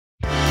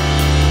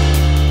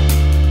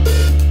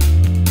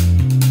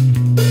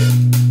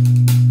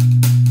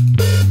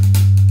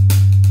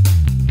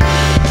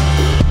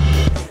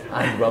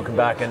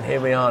welcome back, and here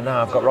we are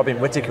now. I've got Robyn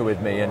Whittaker with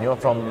me, and you're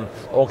from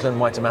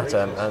Auckland,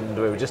 Waitemata, and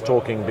we were just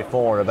talking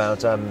before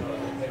about I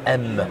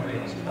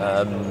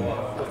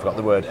forgot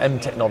the word, M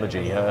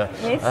technology.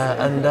 Yes.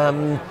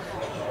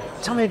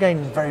 Tell me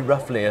again, very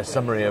roughly, a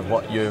summary of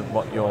what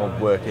your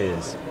work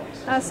is.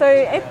 So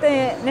at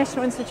the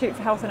National Institute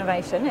for Health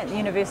Innovation at the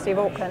University of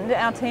Auckland,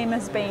 our team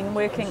has been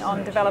working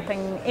on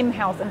developing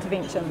mHealth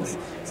interventions.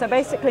 So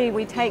basically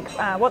we take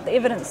what the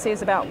evidence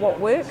says about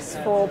what works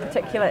for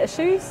particular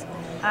issues,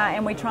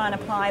 and we try and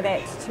apply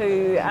that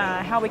to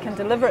how we can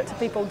deliver it to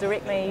people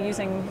directly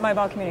using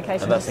mobile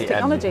communications and that's the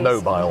technologies.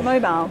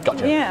 Mobile.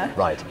 Gotcha. Yeah.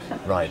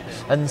 Right.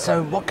 And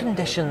so what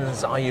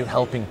conditions are you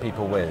helping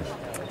people with?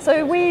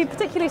 So we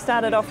particularly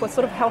started off with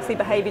sort of healthy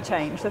behaviour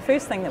change. The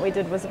first thing that we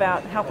did was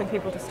about helping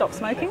people to stop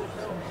smoking,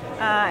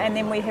 and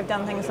then we have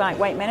done things like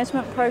weight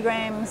management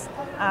programs,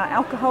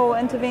 alcohol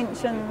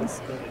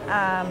interventions,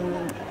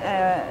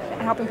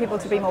 helping people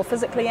to be more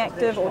physically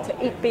active or to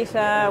eat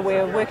better.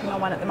 We're working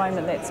on one at the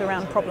moment that's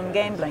around problem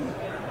gambling.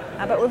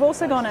 But we've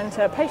also gone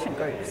into patient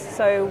groups.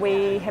 So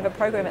we have a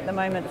program at the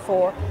moment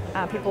for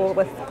people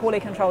with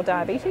poorly controlled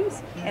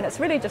diabetes, and it's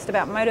really just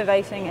about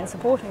motivating and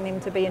supporting them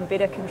to be in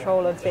better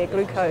control of their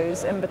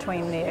glucose in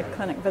between their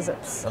clinic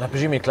visits. And I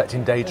presume you're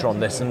collecting data on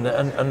this, and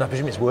I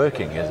presume it's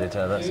working, is it?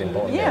 That's the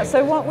important thing. Yeah,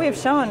 so what we've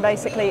shown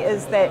basically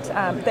is that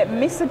that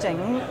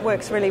messaging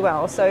works really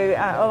well. So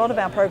a lot of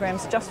our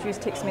programs just use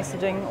text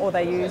messaging, or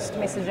they used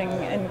messaging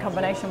in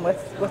combination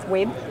with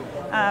web.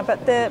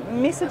 But the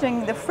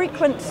messaging, the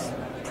frequent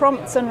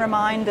prompts and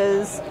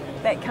reminders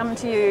that come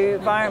to you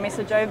via a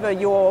message over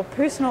your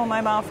personal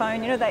mobile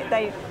phone,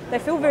 they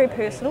feel very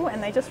personal,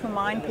 and they just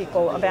remind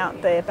people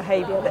about their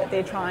behaviour that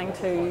they're trying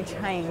to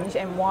change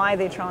and why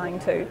they're trying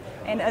to.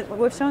 And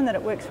we've shown that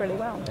it works really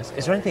well.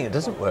 Is there anything it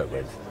doesn't work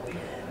with?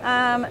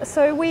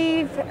 So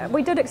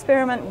we did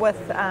experiment with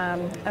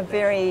a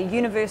very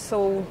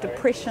universal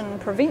depression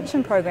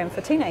prevention program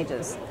for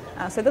teenagers.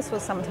 So this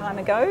was some time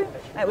ago.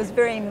 It was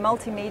very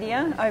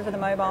multimedia over the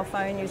mobile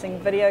phone, using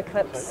video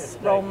clips,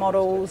 role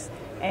models,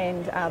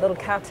 and little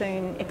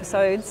cartoon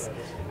episodes.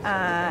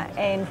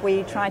 And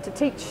we tried to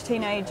teach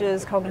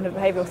teenagers cognitive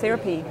behavioural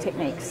therapy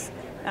techniques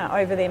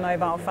over their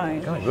mobile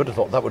phone. God, you would have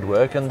thought that would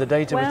work, and the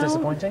data was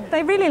disappointing?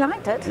 They really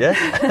liked it. Yeah,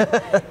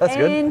 that's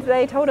good. And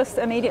they told us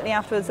immediately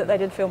afterwards that they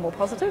did feel more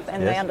positive,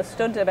 and they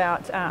understood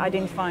about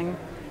identifying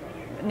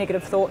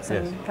negative thoughts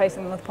and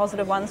replacing them with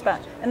positive ones.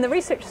 But in the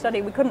research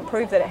study, we couldn't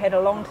prove that it had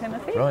a long-term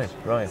effect.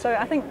 Right. So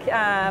I think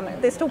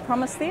there's still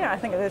promise there. I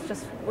think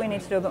we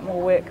need to do a bit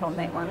more work on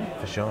that one.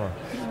 For sure.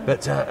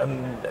 But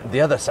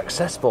the other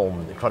successful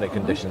chronic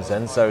conditions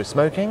then, so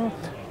smoking,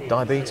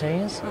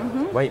 diabetes,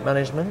 weight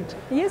management?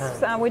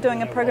 Yes, we're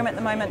doing a program at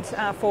the moment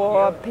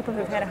for people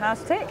who've had a heart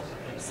attack.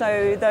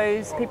 So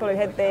those people who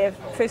had their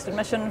first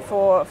admission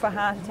for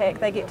heart attack,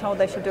 they get told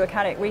they should do a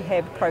cardiac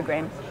rehab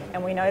program.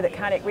 And we know that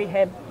cardiac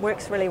rehab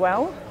works really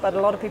well, but a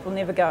lot of people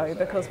never go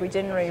because we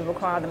generally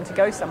require them to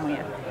go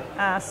somewhere.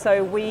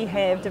 So we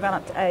have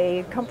developed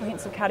a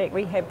comprehensive cardiac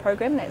rehab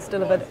program that's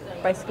delivered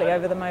basically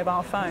over the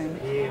mobile phone.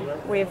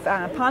 We've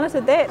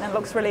piloted that, and it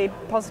looks really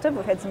positive.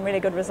 We've had some really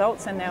good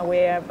results, and now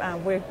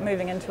we're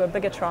moving into a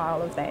bigger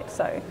trial of that.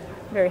 So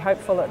very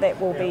hopeful that that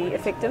will be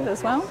effective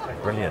as well.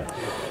 Brilliant.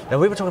 Now,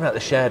 we were talking about the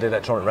shared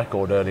electronic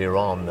record earlier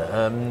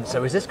on.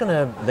 So is this going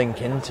to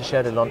link into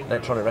shared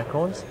electronic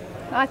records?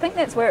 I think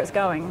that's where it's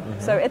going.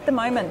 So at the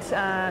moment,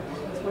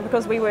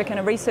 because we work in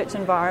a research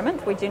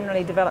environment, we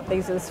generally develop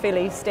these as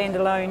fairly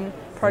standalone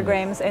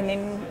programs, and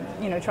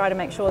then try to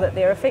make sure that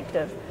they're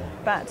effective.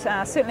 But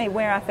certainly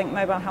where I think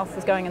mobile health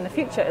is going in the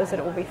future is that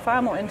it will be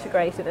far more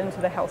integrated into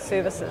the health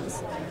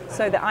services.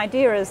 So the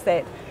idea is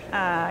that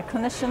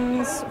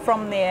clinicians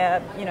from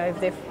their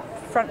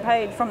front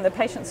page, from the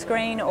patient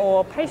screen,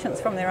 or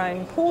patients from their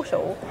own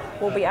portal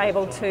will be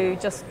able to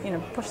just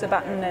push the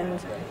button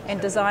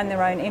and design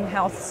their own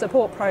mHealth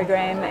support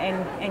program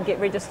and get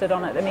registered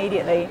on it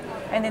immediately,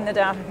 and then the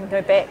data can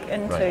go back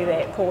into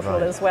that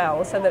portal as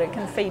well, so that it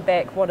can feed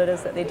back what it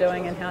is that they're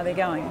doing and how they're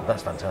going.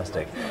 That's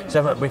fantastic.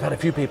 So we've had a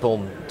few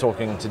people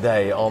talking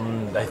today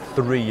on a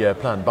 3-year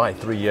plan. By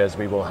 3 years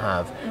we will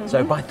have.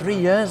 So by 3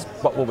 years,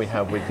 what will we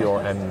have with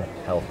your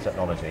mHealth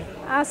technology?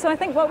 So I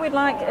think what we'd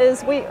like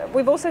is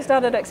we've also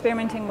started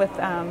experimenting with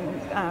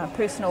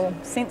personal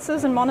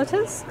sensors and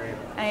monitors,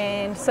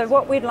 and so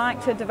what we'd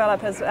like to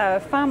develop is a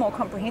far more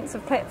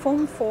comprehensive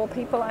platform for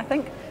people, I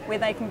think, where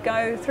they can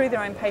go through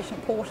their own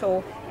patient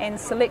portal and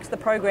select the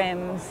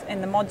programs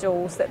and the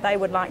modules that they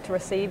would like to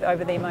receive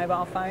over their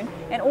mobile phone,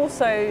 and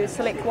also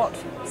select what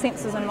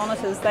sensors and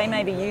monitors they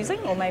may be using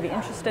or may be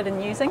interested in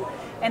using,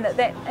 and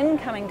that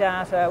incoming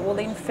data will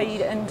then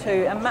feed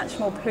into a much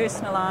more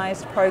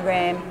personalised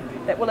program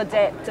that will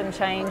adapt and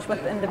change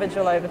with the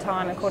individual over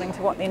time according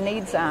to what their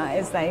needs are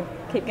as they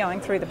keep going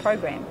through the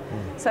program.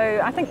 So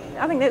I think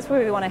that's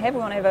where we want to have. We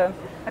want to have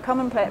a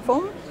common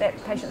platform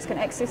that patients can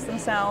access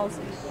themselves,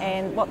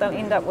 and what they'll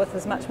end up with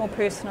is much more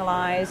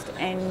personalised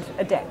and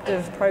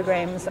adaptive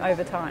programs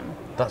over time.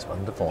 That's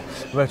wonderful.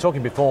 We were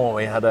talking before,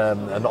 we had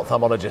an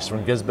ophthalmologist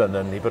from Gisborne,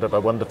 and he put up a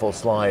wonderful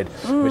slide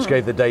which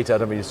gave the data, I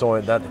don't know if you saw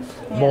it, that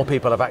more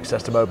people have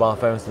access to mobile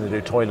phones than they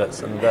do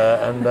toilets, and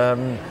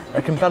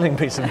a compelling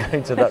piece of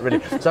data that really,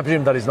 so I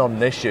presume that is not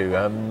an issue.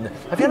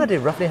 Have you any idea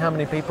roughly how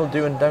many people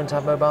do and don't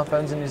have mobile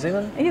phones in New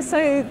Zealand? Yes,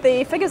 so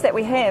the figures that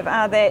we have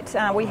are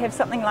that we have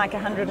something like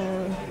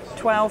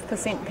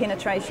 112%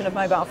 penetration of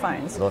mobile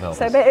phones. Lord help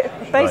so us.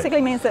 that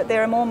basically means that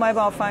there are more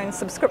mobile phone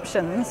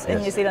subscriptions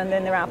in New Zealand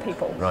than there are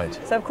people. Right.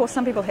 So of course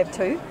some people have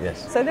two.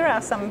 Yes. So there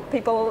are some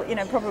people,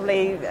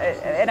 probably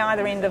at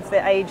either end of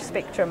the age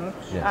spectrum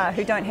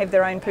who don't have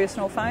their own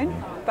personal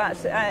phone. But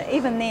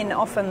even then,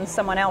 often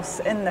someone else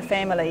in the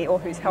family or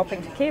who's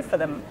helping to care for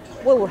them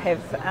will have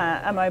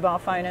a mobile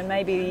phone, and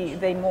maybe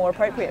the more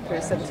appropriate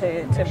person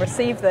to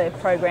receive the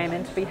program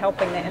and to be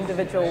helping that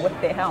individual with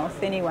their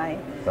health anyway.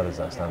 That is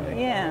outstanding.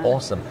 Yeah.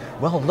 Awesome.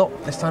 Well,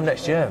 look, this time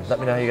next year, let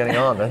me know how you're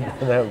getting on.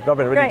 And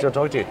Robyn, really Great. enjoyed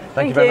talking to you.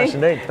 Thank you Thank very you. much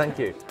indeed. Thank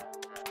you.